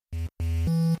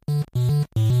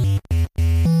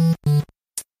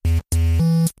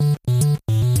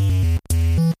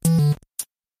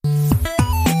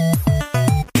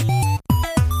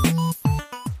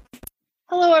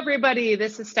everybody.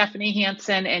 This is Stephanie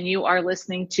Hansen, and you are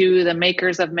listening to the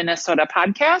Makers of Minnesota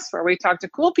podcast, where we talk to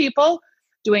cool people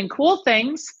doing cool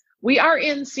things. We are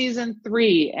in season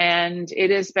 3, and it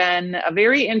has been a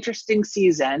very interesting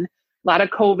season. A lot of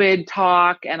COVID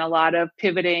talk and a lot of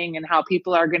pivoting and how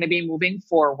people are going to be moving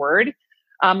forward.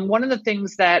 One of the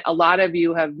things that a lot of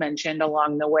you have mentioned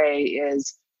along the way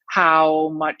is how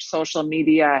much social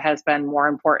media has been more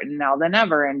important now than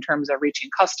ever in terms of reaching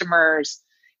customers.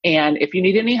 And if you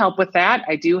need any help with that,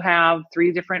 I do have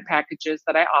 3 different packages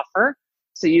that I offer.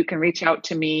 So you can reach out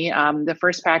to me. The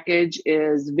first package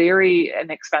is very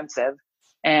inexpensive,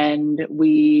 and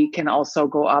we can also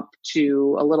go up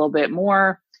to a little bit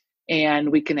more,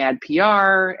 and we can add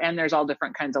PR, and there's all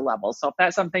different kinds of levels. So if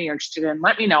that's something you're interested in,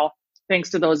 let me know. Thanks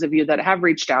to those of you that have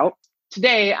reached out.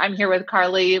 Today, I'm here with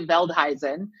Carly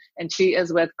Veldhuizen, and she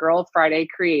is with Girl Friday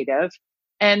Creative.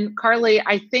 And Carly,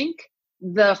 I think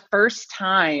the first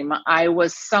time I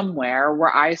was somewhere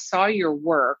where I saw your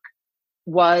work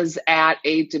was at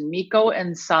a D'Amico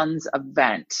and Sons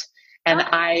event. And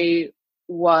I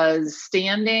was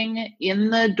standing in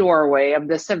the doorway of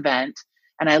this event,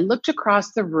 and I looked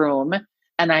across the room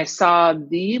and I saw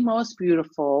the most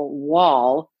beautiful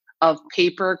wall of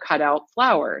paper cutout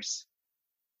flowers.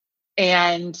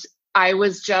 And I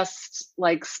was just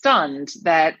like stunned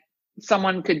that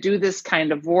someone could do this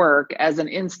kind of work as an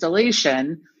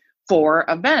installation for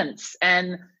events.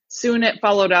 And soon it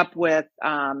followed up with,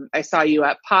 I saw you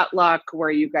at Potluck where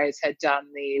you guys had done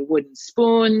the wooden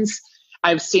spoons.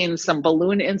 I've seen some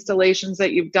balloon installations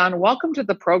that you've done. Welcome to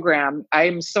the program.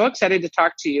 I'm so excited to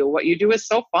talk to you. What you do is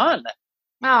so fun.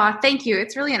 Oh, thank you.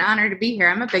 It's really an honor to be here.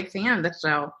 I'm a big fan of the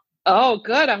show. Oh,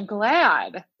 good. I'm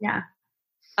glad. Yeah.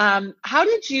 How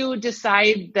did you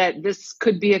decide that this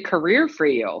could be a career for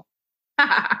you?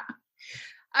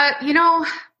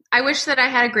 I wish that I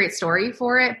had a great story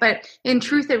for it, but in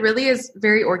truth, it really is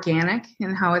very organic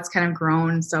in how it's kind of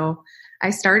grown. So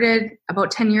I started about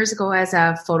 10 years ago as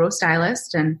a photo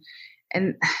stylist, and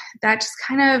that just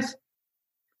kind of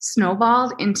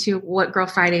snowballed into what Girl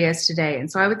Friday is today.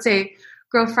 And so I would say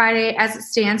Girl Friday, as it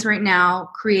stands right now,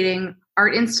 creating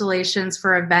art installations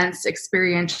for events,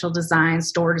 experiential design,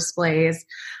 store displays.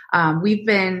 We've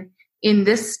been in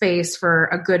this space for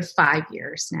a good 5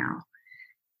 years now.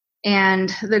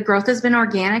 And the growth has been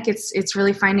organic. It's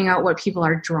really finding out what people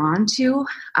are drawn to,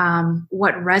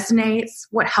 what resonates,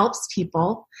 what helps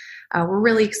people. We're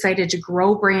really excited to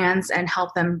grow brands and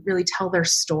help them really tell their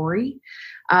story.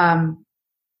 And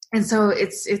so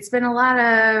it's been a lot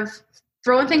of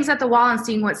throwing things at the wall and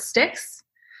seeing what sticks,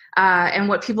 and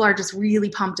what people are just really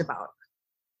pumped about.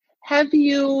 Have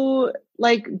you,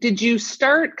 did you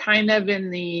start kind of in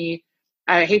the,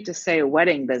 I hate to say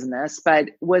wedding business, but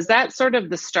was that sort of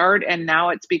the start and now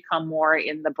it's become more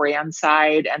in the brand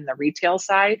side and the retail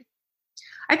side?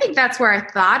 I think that's where I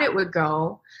thought it would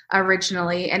go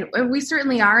originally. And we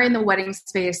certainly are in the wedding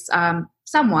space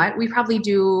somewhat. We probably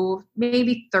do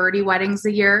maybe 30 weddings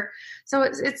a year. So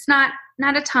it's not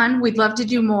a ton. We'd love to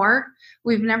do more.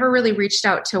 We've never really reached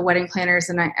out to wedding planners,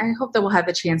 and I hope that we'll have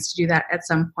the chance to do that at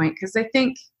some point, because I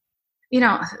think,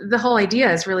 the whole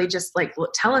idea is really just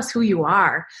tell us who you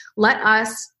are. Let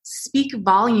us speak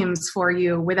volumes for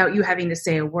you without you having to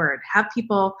say a word. Have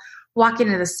people walk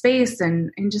into the space and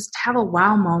just have a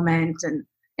wow moment.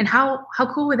 And how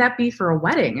cool would that be for a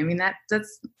wedding? I mean,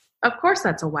 that's of course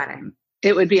that's a wedding.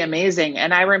 It would be amazing.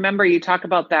 And I remember you talk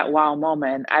about that wow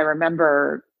moment. I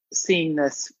remember seeing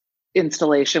this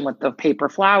installation with the paper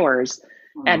flowers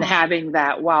and having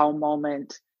that wow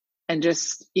moment. And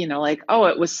just, it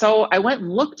was so, I went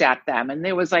and looked at them, and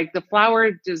there was the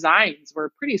flower designs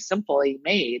were pretty simply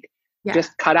made,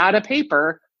 just cut out of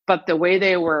paper, but the way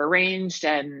they were arranged,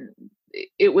 and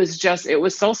it was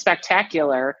so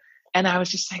spectacular. And I was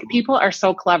just like, people are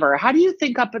so clever. How do you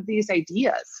think up of these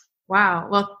ideas? Wow.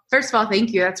 Well, first of all,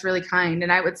 thank you. That's really kind.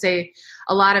 And I would say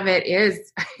a lot of it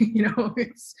is,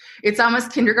 it's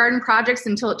almost kindergarten projects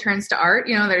until it turns to art.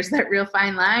 There's that real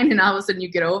fine line, and all of a sudden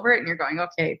you get over it and you're going,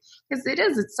 okay, because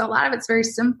it's a lot of it's very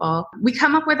simple. We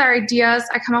come up with our ideas.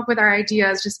 I come up with our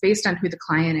ideas just based on who the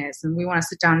client is. And we want to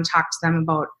sit down and talk to them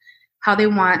about how they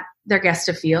want their guests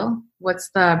to feel. What's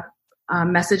the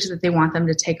message that they want them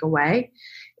to take away?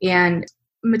 And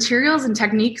materials and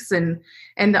techniques and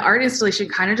the art installation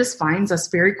kind of just finds us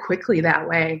very quickly that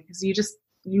way, because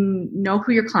you know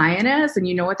who your client is and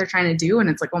you know what they're trying to do, and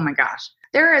it's like, oh my gosh,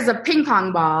 there is a ping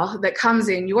pong ball that comes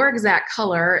in your exact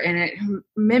color and it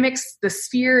mimics the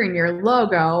sphere in your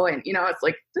logo, and it's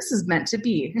like, this is meant to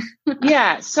be.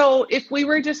 Yeah. So if we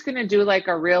were just going to do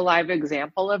a real live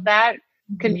example of that,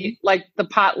 Can you, like the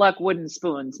potluck wooden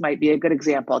spoons might be a good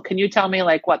example. Can you tell me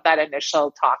like what that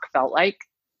initial talk felt like?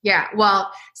 Yeah.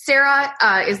 Well, Sarah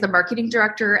is the marketing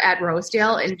director at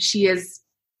Rosedale, and she is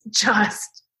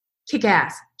just kick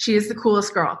ass. She is the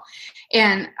coolest girl.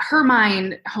 And her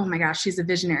mind, oh my gosh, she's a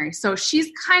visionary. So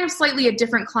she's kind of slightly a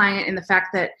different client in the fact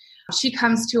that she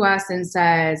comes to us and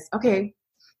says, okay,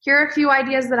 here are a few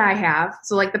ideas that I have.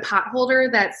 So like the pot holder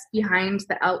that's behind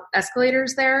the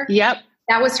escalators there. Yep.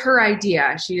 That was her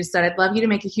idea. She just said, I'd love you to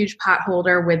make a huge pot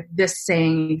holder with this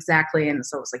saying exactly. And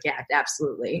so I was like, yeah,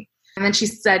 absolutely. And then she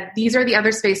said, these are the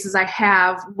other spaces I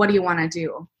have. What do you want to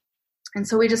do? And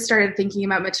so we just started thinking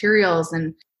about materials.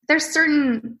 And there's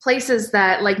certain places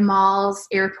that like malls,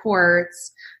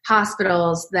 airports,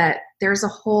 hospitals, that there's a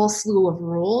whole slew of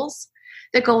rules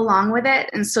that go along with it.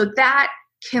 And so that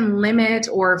can limit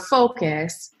or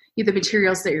focus the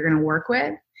materials that you're going to work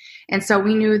with. And so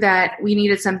we knew that we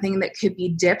needed something that could be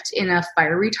dipped in a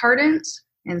fire retardant.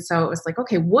 And so it was like,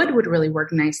 okay, wood would really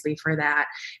work nicely for that.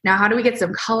 Now, how do we get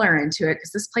some color into it?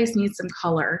 Because this place needs some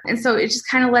color. And so it just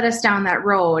kind of led us down that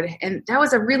road. And that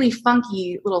was a really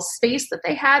funky little space that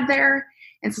they had there.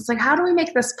 And so it's like, how do we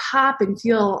make this pop and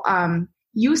feel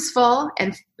useful,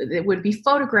 and it would be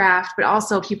photographed, but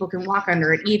also people can walk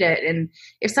under it, eat it. And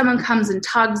if someone comes and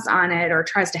tugs on it or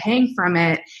tries to hang from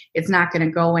it, it's not going to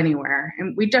go anywhere.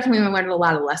 And we definitely learned a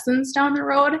lot of lessons down the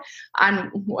road on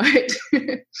what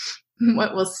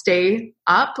what will stay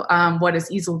up, what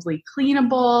is easily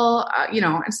cleanable,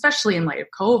 especially in light of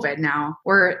COVID now,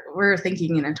 we're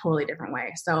thinking in a totally different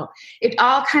way. So it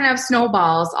all kind of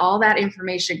snowballs, all that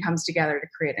information comes together to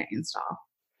create an install.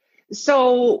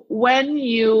 So when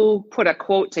you put a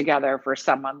quote together for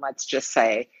someone, let's just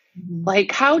say,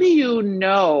 like, how do you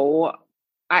know?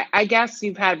 I guess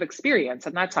you've had experience,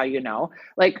 and that's how you know,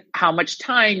 like how much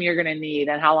time you're going to need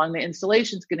and how long the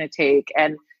installation is going to take.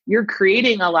 And you're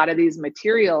creating a lot of these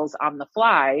materials on the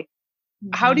fly.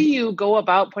 How do you go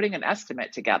about putting an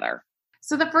estimate together?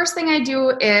 So the first thing I do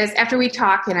is after we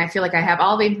talk and I feel like I have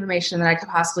all the information that I could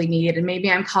possibly need, and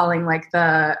maybe I'm calling like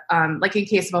the, like in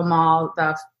case of a mall,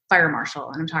 the fire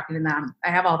marshal, and I'm talking to them.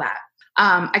 I have all that.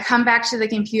 I come back to the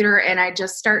computer and I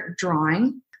just start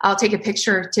drawing. I'll take a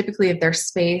picture typically of their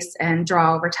space and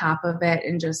draw over top of it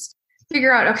and just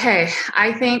figure out, okay,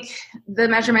 I think the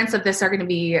measurements of this are going to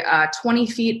be 20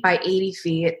 feet by 80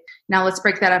 feet. Now let's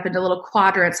break that up into little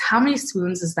quadrants. How many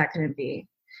spoons is that going to be?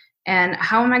 And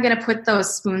how am I going to put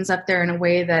those spoons up there in a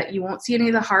way that you won't see any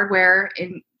of the hardware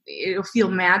and it'll feel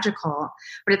magical?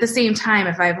 But at the same time,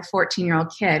 if I have a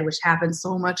 14-year-old kid, which happens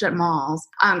so much at malls,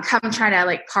 come try to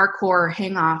like parkour,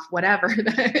 hang off, whatever,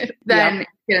 then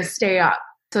it's going to stay up.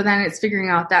 So then it's figuring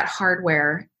out that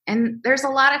hardware. And there's a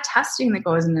lot of testing that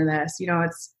goes into this.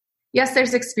 Yes,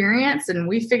 there's experience and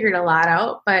we figured a lot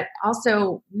out, but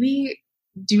also we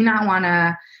do not want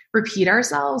to repeat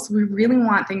ourselves. We really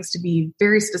want things to be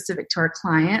very specific to our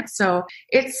client. So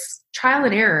it's trial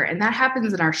and error, and that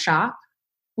happens in our shop.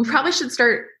 We probably should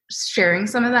start sharing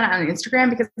some of that on Instagram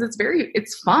because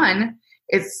it's fun.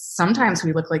 It's sometimes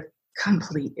we look like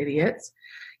complete idiots.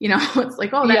 It's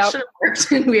like, oh, that should have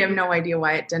worked. And we have no idea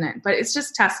why it didn't. But it's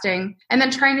just testing and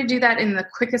then trying to do that in the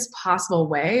quickest possible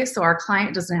way so our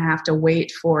client doesn't have to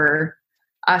wait for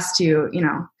us to,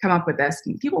 come up with this.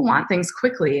 And people want things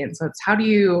quickly. And so it's how do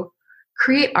you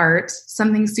create art,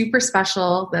 something super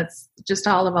special that's just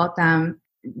all about them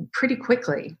pretty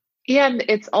quickly. And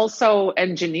it's also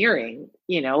engineering,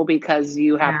 because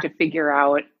you have to figure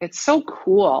out, it's so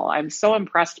cool. I'm so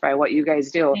impressed by what you guys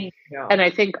do. Thank you. And I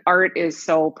think art is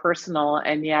so personal,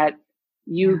 and yet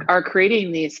you are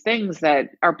creating these things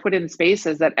that are put in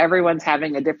spaces that everyone's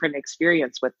having a different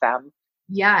experience with them.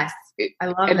 Yes, I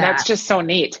love that. And that's just so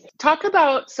neat. Talk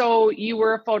about, so you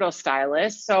were a photo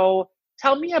stylist. So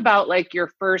tell me about like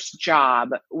your first job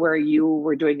where you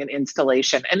were doing an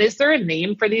installation. And is there a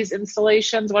name for these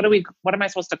installations? What am I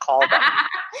supposed to call them?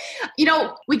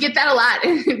 We get that a lot.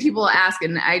 And people ask,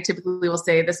 and I typically will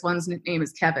say this one's name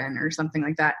is Kevin or something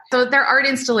like that. So they're art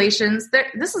installations.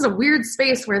 This is a weird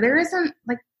space where there isn't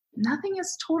like, nothing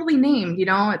is totally named.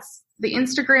 It's the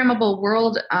Instagrammable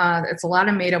world. It's a lot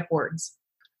of made up words.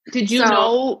 Did you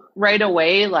know right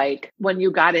away, like when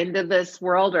you got into this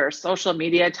world or social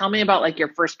media? Tell me about like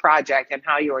your first project and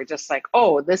how you were just like,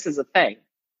 oh, this is a thing.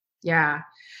 Yeah.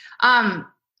 I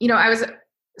was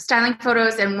styling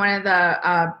photos, and one of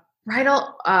the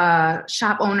bridal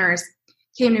shop owners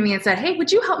came to me and said, hey,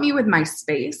 would you help me with my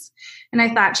space? And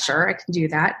I thought, sure, I can do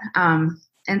that.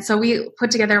 And so we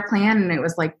put together a plan, and it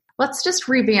was like, let's just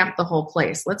revamp the whole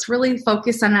place. Let's really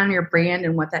focus on your brand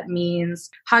and what that means,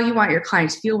 how you want your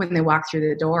client to feel when they walk through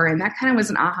the door. And that kind of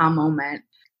was an aha moment.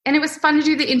 And it was fun to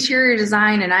do the interior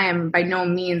design. And I am by no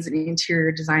means an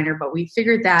interior designer, but we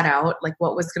figured that out, like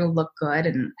what was going to look good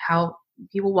and how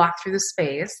people walk through the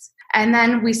space. And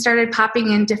then we started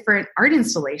popping in different art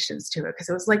installations to it because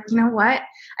it was like, you know what?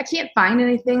 I can't find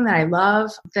anything that I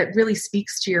love that really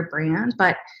speaks to your brand.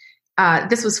 But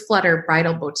this was Flutter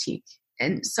Bridal Boutique.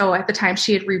 And so at the time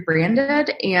she had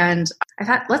rebranded and I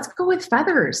thought, let's go with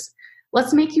feathers.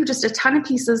 Let's make you just a ton of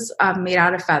pieces made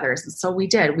out of feathers. And so we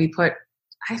did. We put,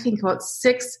 I think, about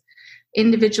 6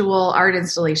 individual art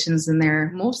installations in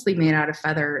there, mostly made out of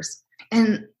feathers.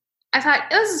 And I thought,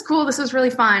 this is cool. This was really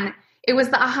fun. It was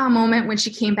the aha moment when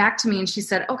she came back to me and she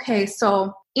said, okay,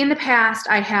 so in the past,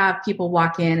 I have people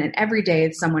walk in and every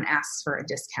day someone asks for a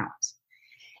discount.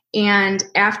 And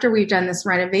after we've done this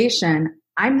renovation,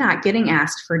 I'm not getting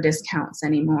asked for discounts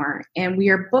anymore. And we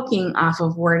are booking off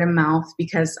of word of mouth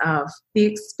because of the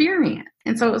experience.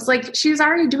 And so it was like she was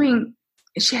already doing,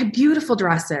 she had beautiful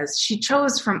dresses. She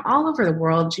chose from all over the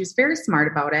world. She was very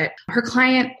smart about it. Her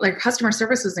client, like customer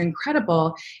service was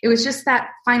incredible. It was just that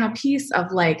final piece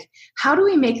of like, how do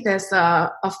we make this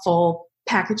a full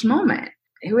package moment?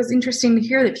 It was interesting to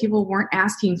hear that people weren't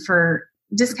asking for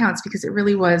discounts because it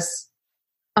really was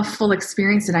a full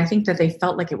experience. And I think that they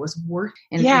felt like it was worth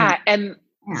it. And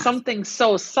something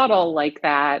so subtle like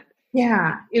that.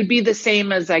 Yeah. It'd be the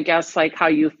same as, I guess, like how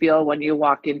you feel when you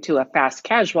walk into a fast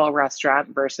casual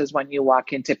restaurant versus when you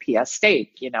walk into PS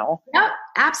Steak, you know? Yep,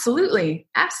 absolutely.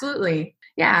 Absolutely.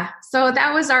 Yeah. So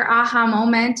that was our aha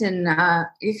moment. And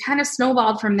it kind of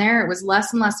snowballed from there. It was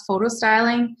less and less photo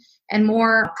styling and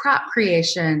more prop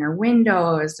creation or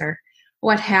windows or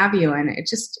what have you. And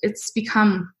it's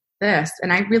become this.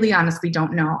 And I really honestly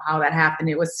don't know how that happened.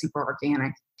 It was super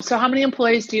organic. So how many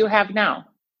employees do you have now?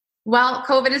 Well,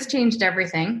 COVID has changed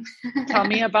everything. Tell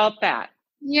me about that.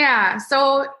 Yeah.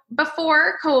 So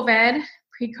before COVID,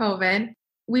 pre-COVID,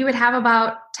 we would have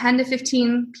about 10 to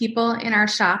 15 people in our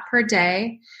shop per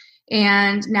day.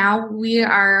 And now we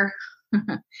are,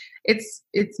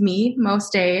 it's me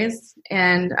most days.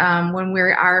 And when we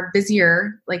are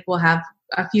busier, like we'll have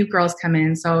a few girls come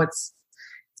in. So it's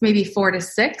maybe 4 to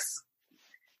 6.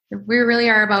 We really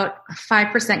are about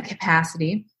 5%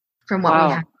 capacity from what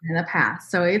we had in the past.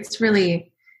 So it's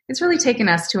really taken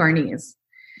us to our knees,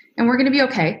 and we're going to be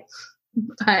okay,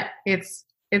 but it's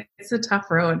a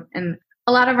tough road. And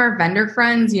a lot of our vendor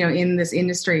friends, you know, in this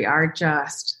industry are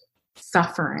just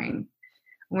suffering.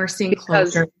 We're seeing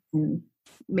closures in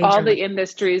all the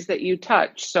industries that you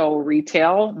touch. So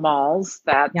retail, malls,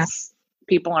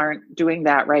 people aren't doing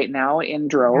that right now in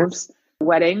droves. Yeah.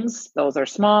 Weddings, those are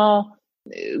small.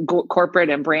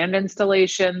 Corporate and brand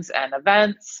installations and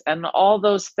events and all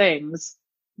those things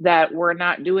that we're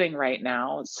not doing right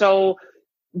now. So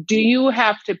do you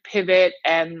have to pivot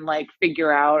and like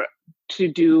figure out to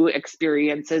do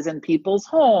experiences in people's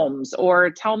homes,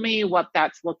 or tell me what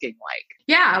that's looking like?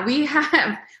 Yeah,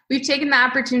 we've taken the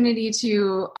opportunity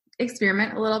to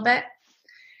experiment a little bit.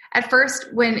 At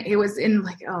first, when it was in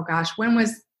like, oh gosh, when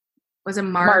was it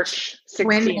March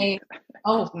 16th?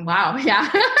 Oh wow,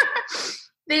 yeah.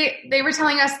 They were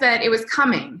telling us that it was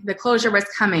coming, the closure was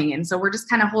coming. And so we're just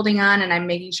kind of holding on, and I'm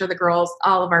making sure the girls,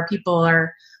 all of our people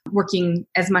are working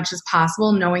as much as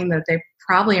possible, knowing that they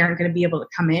probably aren't going to be able to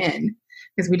come in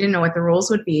because we didn't know what the rules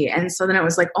would be. And so then it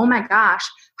was like, oh my gosh,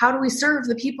 how do we serve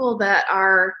the people that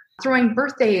are throwing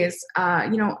birthdays,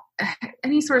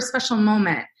 any sort of special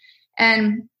moment?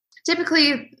 And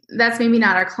typically that's maybe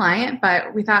not our client,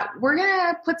 but we thought we're going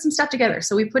to put some stuff together.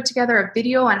 So we put together a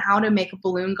video on how to make a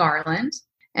balloon garland.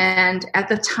 And at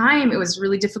the time, it was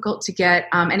really difficult to get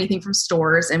anything from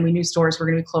stores, and we knew stores were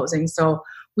going to be closing. So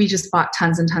we just bought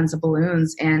tons and tons of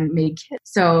balloons and made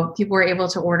kits. So people were able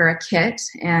to order a kit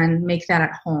and make that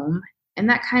at home. And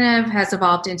that kind of has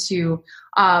evolved into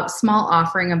a small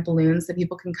offering of balloons that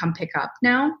people can come pick up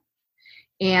now.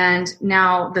 And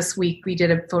now this week we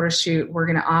did a photo shoot. We're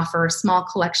going to offer small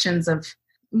collections of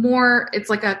more. It's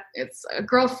a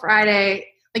Girl Friday.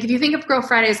 Like if you think of Girl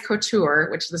Friday as couture,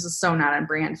 which this is so not on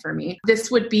brand for me, this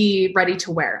would be ready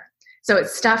to wear. So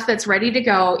it's stuff that's ready to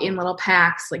go in little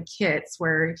packs, like kits,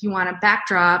 where if you want a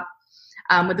backdrop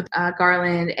with a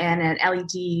garland and an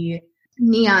LED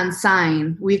neon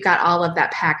sign, we've got all of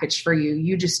that package for you.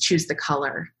 You just choose the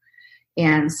color.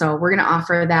 And so we're going to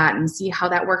offer that and see how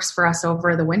that works for us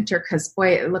over the winter, because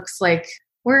boy, it looks like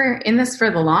we're in this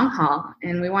for the long haul,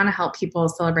 and we want to help people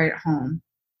celebrate at home.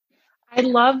 I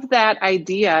love that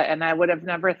idea, and I would have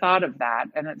never thought of that.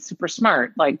 And it's super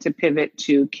smart, like to pivot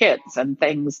to kits and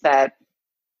things that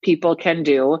people can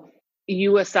do.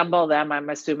 You assemble them, I'm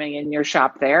assuming, in your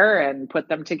shop there and put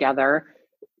them together.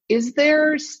 is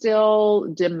there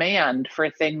still demand for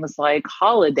things like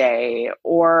holiday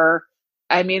or,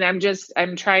 I mean, I'm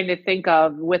trying to think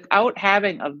of, without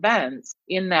having events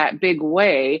in that big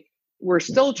way, we're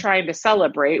still trying to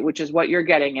celebrate, which is what you're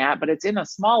getting at, but it's in a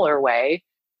smaller way.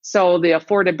 So the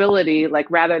affordability,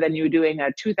 like rather than you doing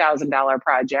a $2,000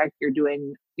 project, you're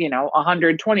doing,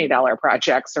 $120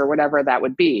 projects or whatever that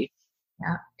would be.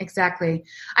 Yeah, exactly.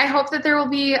 I hope that there will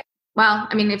be, well,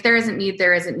 I mean, if there isn't need,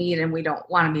 there isn't need, and we don't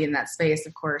want to be in that space,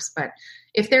 of course. But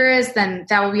if there is, then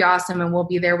that will be awesome. And we'll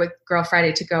be there with Girl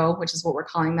Friday to Go, which is what we're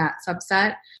calling that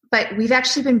subset. But we've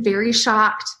actually been very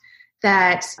shocked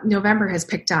that November has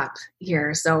picked up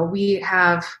here. So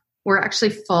we're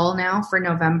actually full now for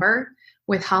November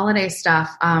with holiday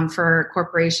stuff for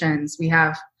corporations. We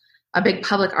have a big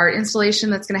public art installation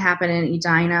that's going to happen in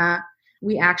Edina.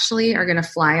 We actually are going to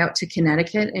fly out to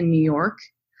Connecticut and New York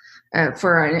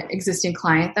for an existing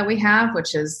client that we have,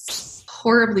 which is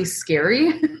horribly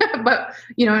scary. But,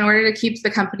 in order to keep the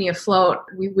company afloat,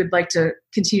 we would like to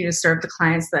continue to serve the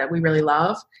clients that we really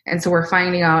love. And so we're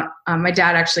finding out, my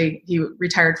dad actually, he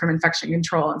retired from infection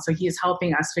control. And so he's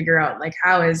helping us figure out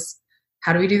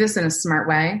how do we do this in a smart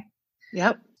way?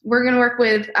 Yep. We're going to work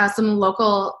with some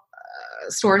local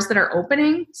stores that are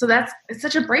opening. So it's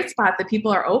such a bright spot that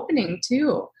people are opening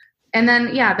too. And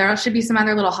then, there should be some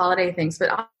other little holiday things, but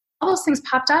all those things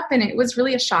popped up and it was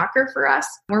really a shocker for us.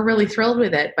 We're really thrilled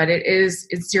with it, but it's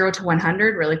 0 to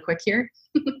 100 really quick here.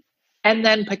 And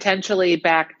then potentially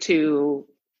back to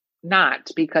not,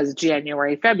 because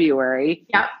January, February.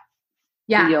 Yep.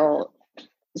 Yeah.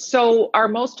 So are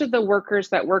most of the workers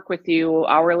that work with you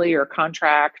hourly or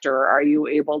contract, or are you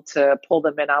able to pull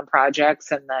them in on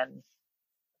projects and then?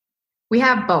 We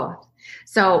have both.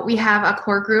 So we have a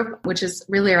core group, which is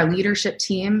really our leadership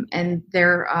team, and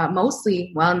they're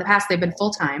mostly, in the past they've been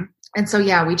full-time. And so,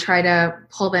 we try to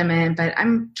pull them in, but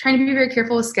I'm trying to be very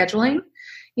careful with scheduling.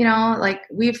 Like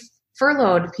we've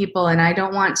furloughed people and I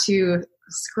don't want to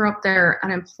screw up their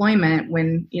unemployment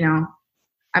when,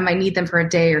 I might need them for a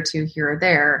day or two here or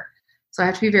there. So I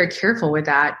have to be very careful with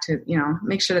that to,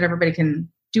 make sure that everybody can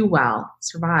do well,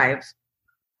 survive.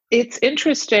 It's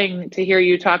interesting to hear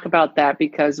you talk about that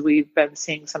because we've been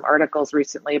seeing some articles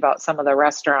recently about some of the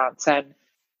restaurants and,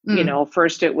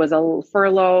 first it was a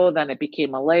furlough, then it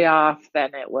became a layoff,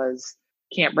 then it was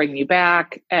can't bring you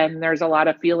back. And there's a lot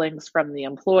of feelings from the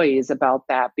employees about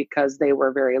that because they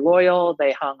were very loyal,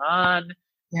 they hung on,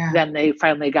 then they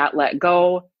finally got let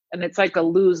go. And it's like a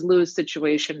lose-lose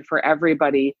situation for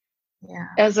everybody. Yeah.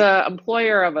 As an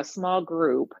employer of a small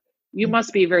group, you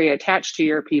must be very attached to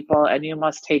your people and you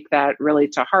must take that really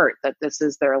to heart, that this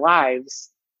is their lives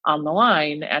on the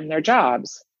line and their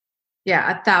jobs.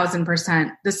 Yeah,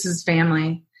 1,000%. This is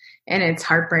family and it's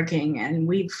heartbreaking. And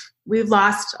we've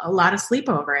lost a lot of sleep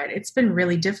over it. It's been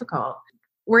really difficult.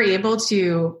 We're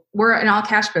an all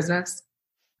cash business.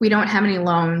 We don't have any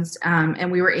loans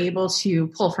and we were able to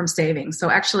pull from savings. So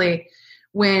actually,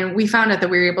 when we found out that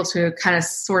we were able to kind of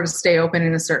sort of stay open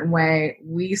in a certain way,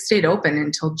 we stayed open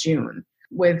until June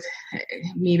with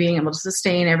me being able to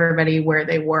sustain everybody where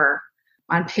they were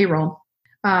on payroll.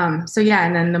 And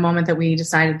then the moment that we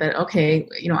decided that, okay,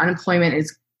 unemployment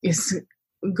is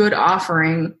a good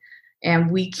offering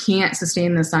and we can't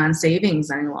sustain this on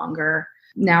savings any longer,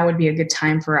 now would be a good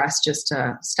time for us just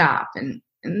to stop. And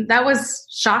that was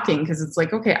shocking because it's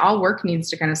like, okay, all work needs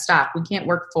to kind of stop. We can't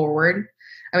work forward.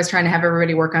 I was trying to have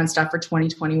everybody work on stuff for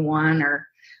 2021 or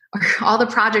all the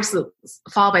projects that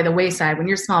fall by the wayside. When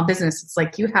you're a small business, it's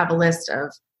like you have a list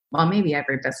of, maybe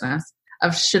every business,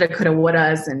 of shoulda, coulda,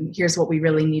 wouldas, and here's what we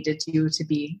really need to do to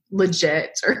be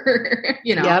legit or,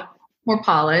 more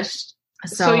polished.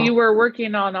 So you were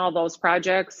working on all those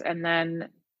projects and then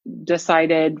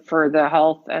decided for the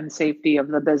health and safety of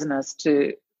the business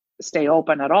to stay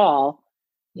open at all.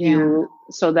 Yeah.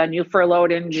 So then you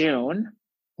furloughed in June.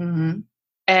 Mm-hmm.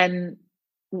 And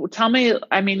tell me,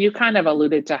 I mean, you kind of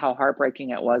alluded to how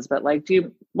heartbreaking it was, but like,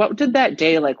 what did that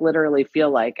day like literally feel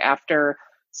like after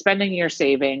spending your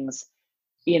savings,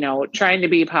 trying to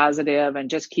be positive and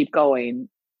just keep going?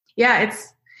 Yeah,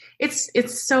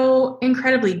 it's so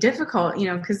incredibly difficult,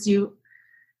 because you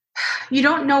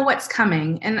don't know what's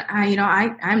coming. And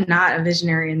I'm not a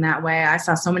visionary in that way. I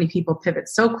saw so many people pivot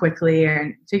so quickly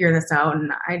and figure this out.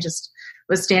 And I just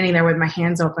was standing there with my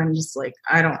hands open, just like,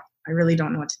 I really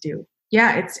don't know what to do.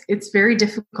 Yeah, it's very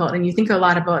difficult. And you think a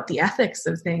lot about the ethics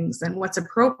of things and what's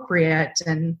appropriate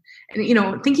and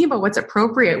thinking about what's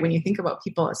appropriate when you think about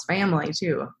people as family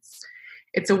too.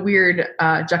 It's a weird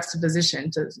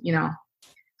juxtaposition to,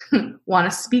 want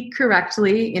to speak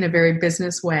correctly in a very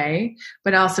business way,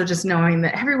 but also just knowing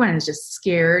that everyone is just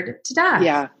scared to death.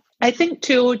 Yeah. I think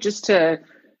too, just to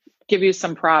give you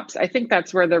some props, I think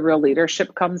that's where the real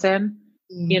leadership comes in,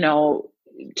 you know,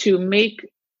 to make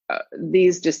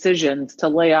these decisions to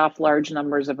lay off large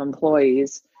numbers of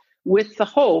employees with the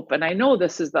hope, and I know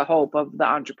this is the hope of the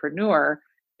entrepreneur,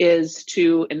 is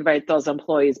to invite those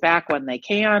employees back when they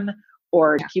can,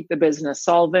 or to keep the business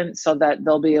solvent so that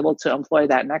they'll be able to employ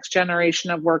that next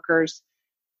generation of workers.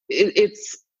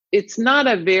 It's not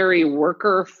a very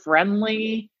worker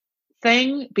friendly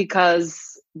thing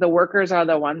because the workers are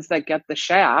the ones that get the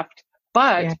shaft.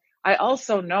 But I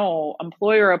also know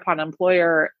employer upon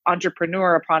employer,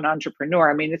 entrepreneur upon entrepreneur.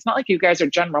 I mean, it's not like you guys are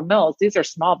General Mills. These are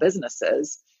small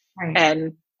businesses. Right.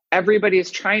 And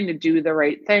everybody's trying to do the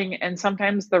right thing. And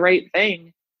sometimes the right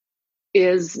thing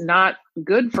is not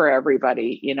good for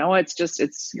everybody. You know, it's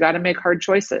got to make hard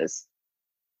choices.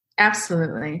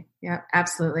 Absolutely. Yeah,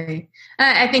 absolutely.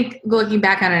 I think looking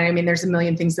back on it, I mean, there's a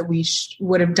million things that we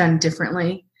would have done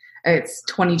differently. It's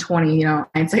 2020, you know,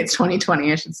 I'd say it's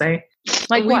 2020, I should say.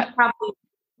 Like what?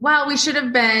 We should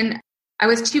have been, I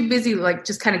was too busy, like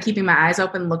just kind of keeping my eyes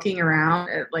open, looking around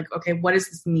at like, okay, what does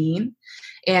this mean?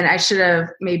 And I should have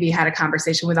maybe had a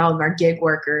conversation with all of our gig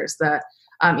workers, the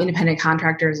independent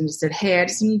contractors, and just said, hey, I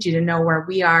just need you to know where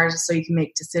we are just so you can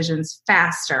make decisions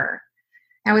faster.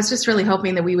 I was just really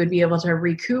hoping that we would be able to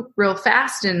recoup real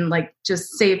fast and like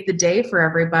just save the day for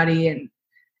everybody. And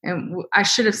I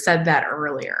should have said that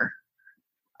earlier.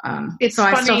 It's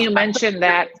funny you mentioned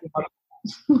that.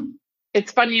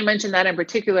 It's funny you mentioned that in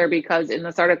particular, because in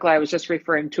this article I was just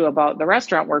referring to about the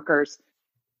restaurant workers,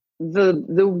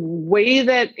 the way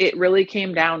that it really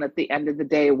came down at the end of the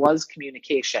day was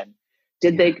communication.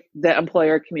 Did the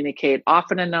employer communicate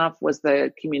often enough? Was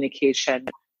the communication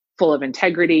full of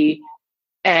integrity?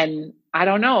 And I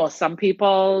don't know, some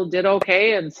people did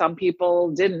okay and some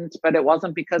people didn't, but it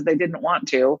wasn't because they didn't want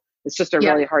to. It's just a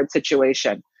really hard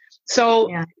situation. So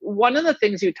one of the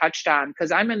things you touched on,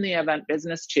 because I'm in the event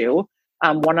business too,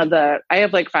 I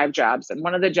have like 5 jobs, and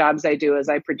one of the jobs I do is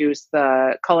I produce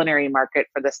the culinary market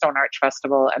for the Stone Arch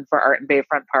Festival and for Art and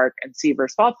Bayfront Park and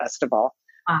Seavers Fall Festival.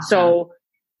 Awesome. So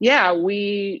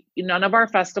none of our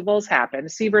festivals happened.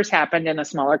 Seavers happened in a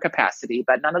smaller capacity,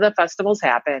 but none of the festivals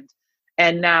happened.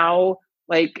 And now,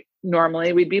 like,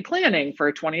 normally we'd be planning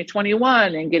for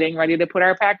 2021 and getting ready to put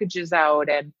our packages out.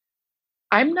 And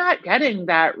I'm not getting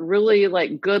that really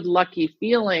like good, lucky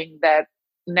feeling that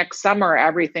next summer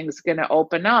everything's going to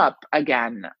open up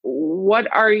again.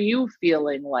 What are you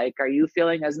feeling like? Are you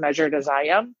feeling as measured as I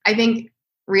am? I think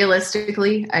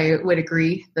realistically, I would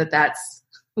agree that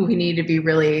we need to be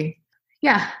really,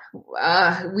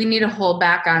 we need to hold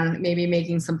back on maybe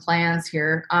making some plans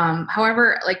here.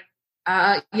 However, like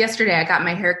yesterday I got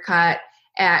my hair cut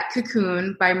at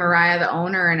Cocoon by Mariah, the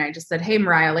owner. And I just said, hey,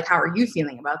 Mariah, like, how are you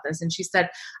feeling about this? And she said,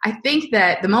 I think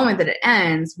that the moment that it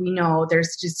ends, we know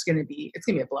it's going to be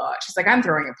a blowout. She's like, I'm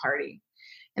throwing a party.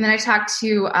 And then I talked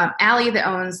to Allie that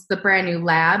owns the brand new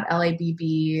lab,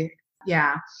 LABB.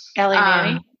 Yeah. Allie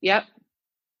Manny. Yep.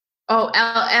 Oh,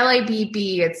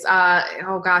 LABB. It's,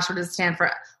 what does it stand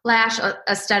for? Lash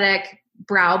Aesthetic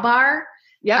Brow Bar.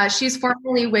 Yeah. She's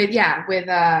formerly with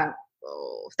the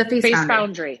Face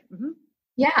Foundry. Mm-hmm.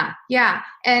 Yeah.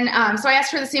 And so I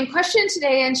asked her the same question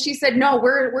today, and she said, no,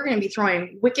 we're going to be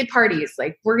throwing wicked parties.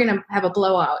 Like, we're going to have a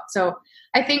blowout. So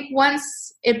I think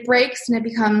once it breaks and it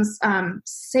becomes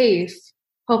safe,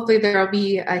 hopefully there will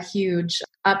be a huge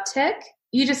uptick.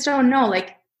 You just don't know.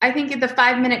 Like, I think the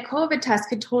 5-minute COVID test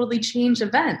could totally change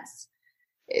events.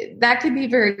 That could be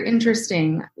very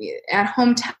interesting. At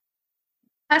home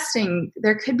testing,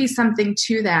 there could be something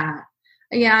to that.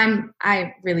 Yeah,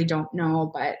 I really don't know,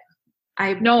 but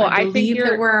I believe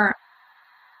that we're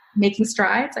making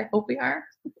strides. I hope we are.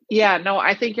 Yeah, no,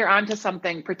 I think you're onto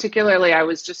something. Particularly, I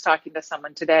was just talking to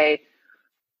someone today,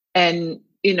 and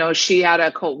she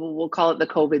had we'll call it the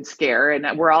COVID scare,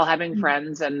 and we're all having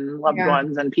friends and loved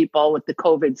ones and people with the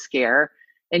COVID scare,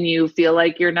 and you feel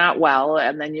like you're not well,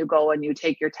 and then you go and you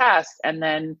take your test, and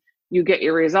then you get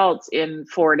your results in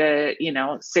 4 to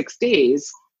 6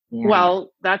 days. Yeah.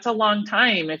 Well, that's a long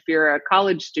time if you're a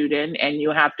college student and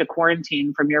you have to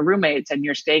quarantine from your roommates and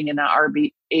you're staying in an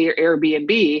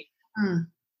Airbnb.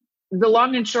 The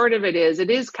long and short of it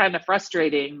is kind of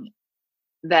frustrating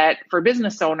that for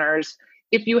business owners,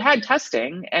 if you had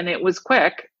testing and it was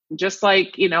quick, just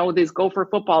like, these Gopher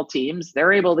football teams,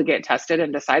 they're able to get tested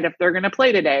and decide if they're going to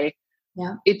play today.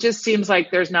 Yeah. It just seems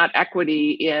like there's not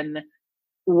equity in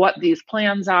what these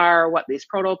plans are, what these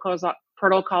protocols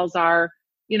are.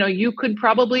 You could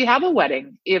probably have a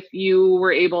wedding if you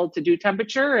were able to do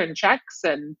temperature and checks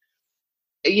and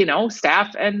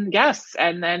staff and guests,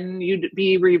 and then you'd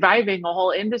be reviving a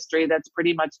whole industry that's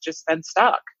pretty much just been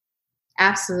stuck.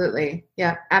 Absolutely.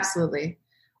 Yeah, absolutely.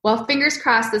 Well, fingers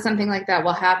crossed that something like that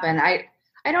will happen. I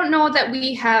don't know that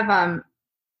we have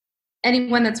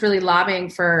anyone that's really lobbying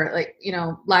for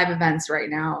live events right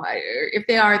now. If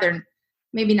they are, they're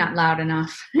maybe not loud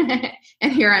enough.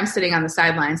 And here I'm sitting on the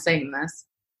sidelines saying this.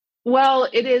 Well,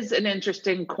 it is an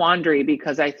interesting quandary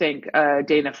because I think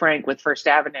Dana Frank with First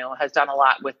Avenue has done a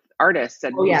lot with artists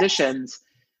and musicians,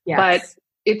 yes. But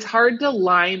it's hard to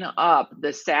line up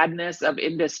the sadness of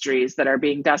industries that are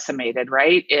being decimated,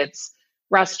 right? It's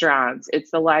restaurants,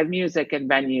 it's the live music and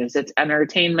venues, it's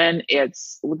entertainment,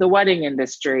 it's the wedding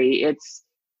industry, it's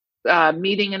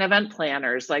meeting and event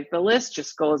planners. Like the list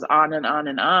just goes on and on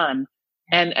and on.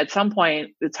 And at some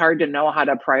point, it's hard to know how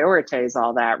to prioritize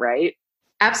all that, right?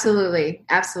 Absolutely.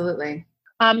 Absolutely.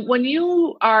 When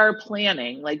you are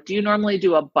planning, do you normally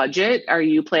do a budget? Are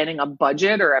you planning a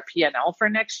budget or a P&L for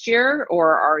next year?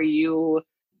 Or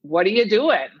what are you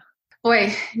doing?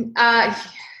 Boy,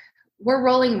 we're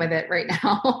rolling with it right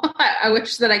now. I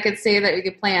wish that I could say that we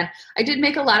could plan. I did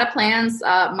make a lot of plans,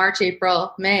 March,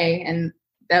 April, May, and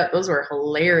those were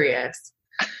hilarious.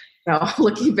 So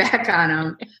looking back on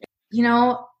them,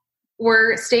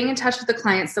 we're staying in touch with the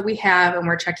clients that we have, and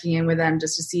we're checking in with them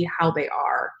just to see how they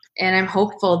are. And I'm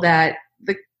hopeful that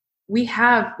we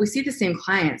see the same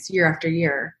clients year after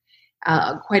year,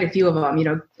 quite a few of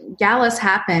them. Galas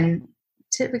happen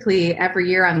typically every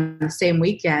year on the same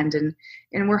weekend, and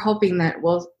we're hoping that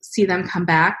we'll see them come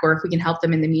back, or if we can help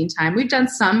them in the meantime. We've done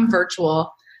some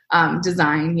virtual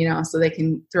design, so they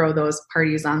can throw those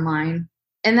parties online.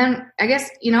 And then I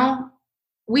guess,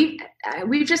 we've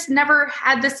just never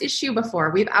had this issue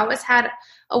before. We've always had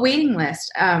a waiting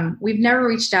list. We've never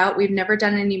reached out. We've never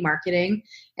done any marketing.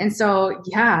 And so,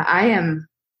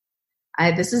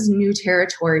 this is new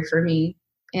territory for me.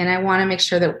 And I want to make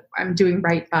sure that I'm doing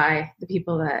right by the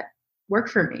people that work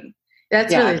for me.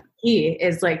 That's really the key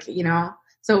is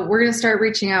so we're going to start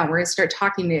reaching out. We're going to start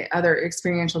talking to other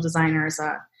experiential designers.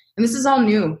 And this is all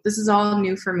new. This is all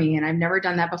new for me, and I've never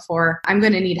done that before. I'm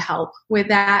going to need help with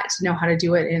that to know how to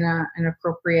do it in an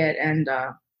appropriate and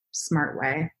smart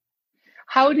way.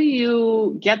 How do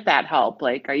you get that help?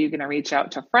 Are you going to reach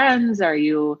out to friends? Are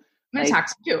you? I'm going to talk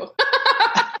to you.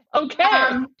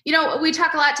 Okay. We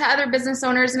talk a lot to other business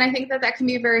owners, and I think that can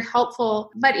be very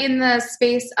helpful. But in the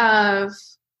space of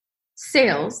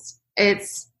sales,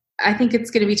 I think it's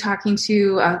going to be talking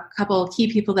to a couple of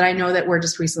key people that I know that were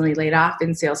just recently laid off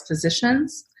in sales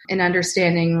positions, and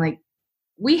understanding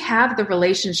we have the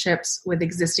relationships with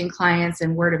existing clients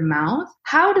and word of mouth.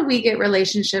 How do we get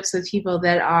relationships with people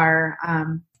that are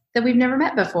that we've never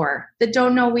met before, that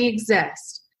don't know we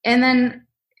exist? And then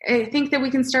I think that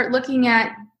we can start looking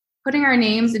at putting our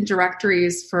names in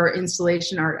directories for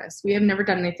installation artists. We have never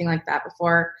done anything like that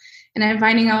before. And I'm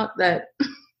finding out that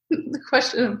the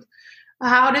question of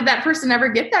how did that person ever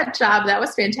get that job? That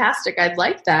was fantastic. I'd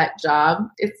like that job.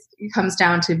 It comes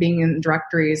down to being in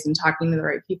directories and talking to the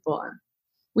right people. And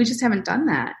we just haven't done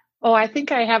that. Oh, I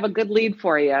think I have a good lead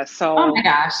for you. So, oh my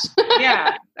gosh.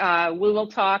 We will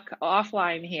talk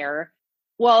offline here.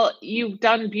 Well, you've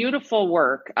done beautiful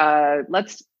work.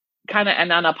 Let's kind of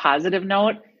end on a positive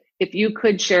note. If you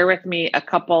could share with me a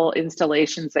couple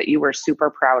installations that you were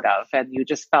super proud of and you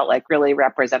just felt really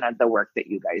represented the work that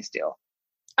you guys do.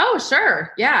 Oh,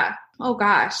 sure. Yeah. Oh,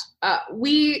 gosh.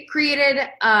 We created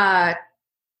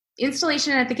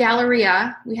installation at the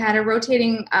Galleria. We had a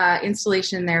rotating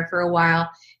installation there for a while,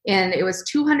 and it was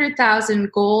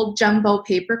 200,000 gold jumbo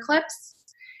paper clips.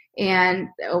 And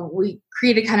we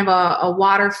created kind of a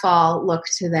waterfall look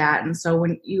to that. And so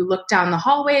when you look down the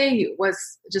hallway, it was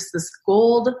just this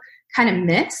gold kind of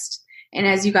mist. And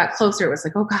as you got closer, it was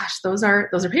oh gosh, those are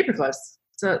paper clips.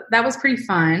 So that was pretty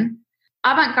fun.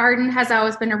 Avant Garden has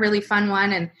always been a really fun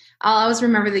one. And I'll always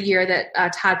remember the year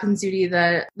that Todd Pinzudi,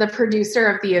 the producer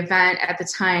of the event at the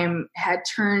time, had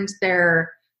turned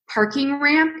their parking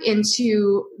ramp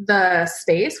into the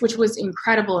space, which was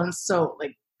incredible and so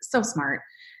smart.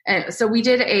 And so we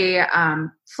did a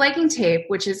flagging tape,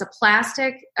 which is a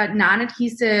plastic,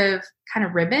 non-adhesive kind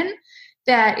of ribbon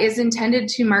that is intended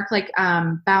to mark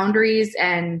boundaries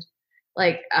and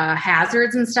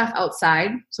hazards and stuff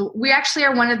outside. So we actually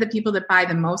are one of the people that buy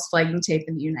the most flagging tape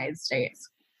in the United States.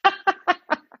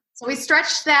 So we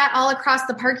stretched that all across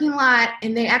the parking lot,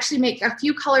 and they actually make a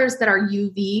few colors that are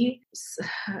UV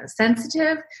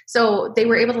sensitive. So they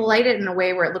were able to light it in a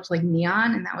way where it looked like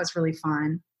neon, and that was really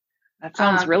fun. That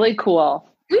sounds really cool.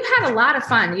 we've had a lot of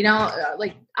fun.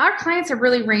 Like our clients have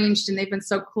really ranged and they've been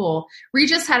so cool.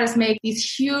 Regis had us make these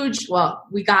huge,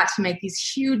 we got to make these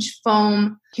huge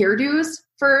foam hairdos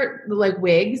for like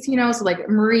wigs, so like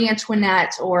Marie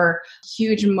Antoinette or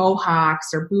huge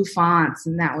mohawks or bouffants.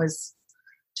 And that was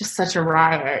just such a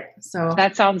riot. So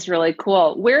that sounds really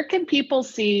cool. Where can people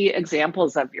see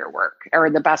examples of your work, or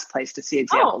the best place to see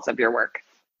examples of your work?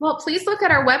 Well, please look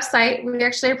at our website. We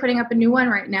actually are putting up a new one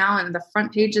right now, and the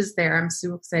front page is there. I'm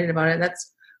so excited about it.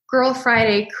 That's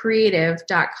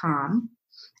girlfridaycreative.com.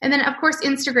 And then, of course,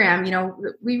 Instagram.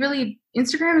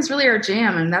 Instagram is really our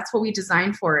jam, and that's what we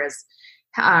designed for, is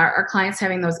our clients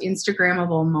having those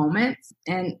Instagrammable moments.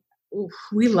 And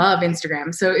we love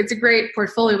Instagram. So it's a great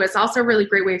portfolio, but it's also a really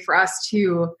great way for us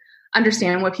to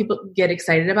understand what people get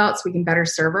excited about so we can better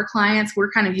serve our clients.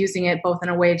 We're kind of using it both in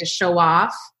a way to show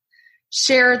off,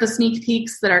 share the sneak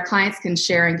peeks that our clients can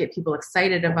share and get people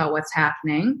excited about what's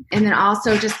happening. And then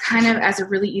also just kind of as a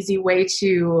really easy way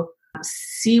to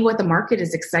see what the market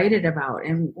is excited about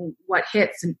and what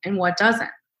hits and what doesn't.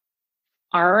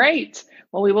 All right.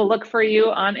 Well, we will look for you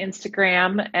on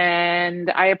Instagram, and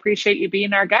I appreciate you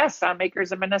being our guest on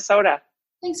Makers of Minnesota.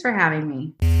 Thanks for having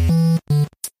me.